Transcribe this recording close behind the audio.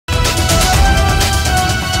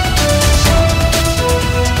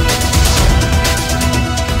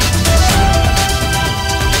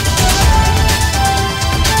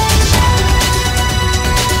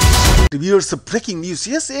Here's a breaking news.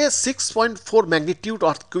 Yes, a 6.4 magnitude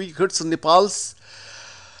earthquake hits Nepal's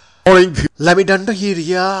Lamidanda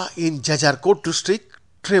area in Jajarkot district.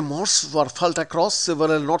 Tremors were felt across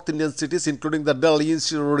several North Indian cities, including the Delhi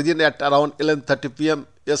NCR region, at around 11:30 p.m.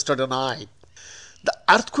 yesterday night. The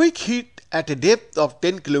earthquake hit at a depth of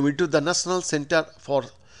 10 kilometers. The National Center for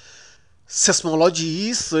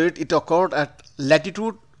Seismology said it occurred at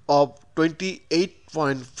latitude of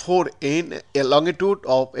 28.4 N, a longitude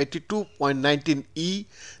of 82.19 E.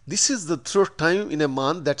 This is the third time in a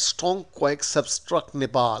month that strong quakes have struck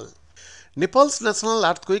Nepal. Nepal's National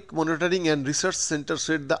Earthquake Monitoring and Research Center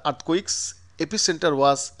said the earthquake's epicenter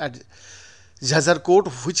was at Jajarkot,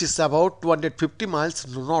 which is about 250 miles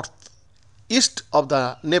northeast of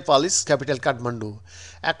the Nepalese capital Kathmandu.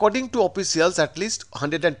 According to officials, at least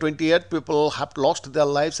 128 people have lost their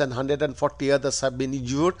lives and 140 others have been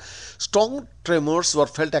injured. Strong tremors were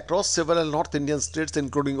felt across several North Indian states,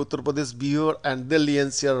 including Uttar Pradesh, Bihar, and Delhi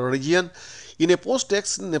NCR region. In a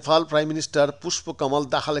post-text, Nepal Prime Minister Pushpa Kamal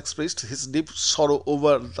Dahal expressed his deep sorrow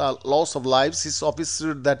over the loss of lives. His office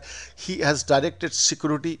said that he has directed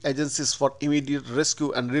security agencies for immediate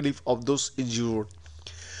rescue and relief of those injured.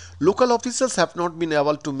 Local officials have not been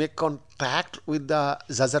able to make contact with the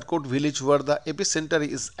Jajarkot village where the epicenter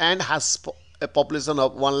is and has a population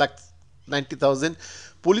of 1,90,000.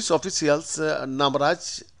 Police officials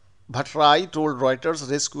Namraj Bhatrai told Reuters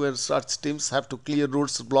rescue and search teams have to clear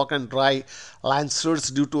roads, block and dry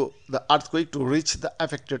landslides due to the earthquake to reach the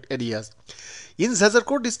affected areas. In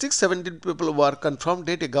Jajarkot district, 17 people were confirmed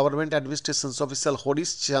dead. A government administrations official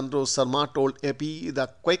Horish Chandra Sharma told AP the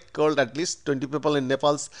quake killed at least 20 people in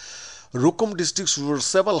Nepal's Rukum district where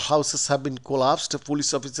several houses have been collapsed.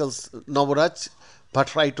 Police officials Navraj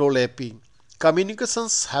Bhatrai told AP.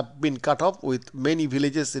 Communications have been cut off with many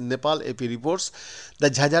villages in Nepal, AP reports.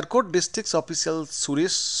 The Jajarkot district's official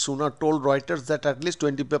Suresh Suna told Reuters that at least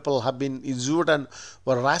 20 people have been injured and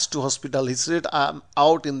were rushed to hospital. He said, "I am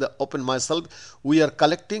out in the open myself. We are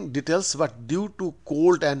collecting details, but due to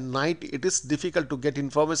cold and night, it is difficult to get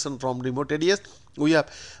information from remote areas. We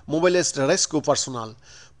have mobilized rescue personnel."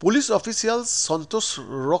 Police officials Santosh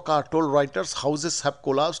Roka told Reuters houses have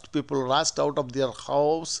collapsed. People rushed out of their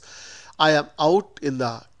house. "I am out in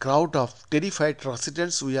the crowd of terrified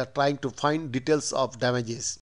residents. We are trying to find details of damages."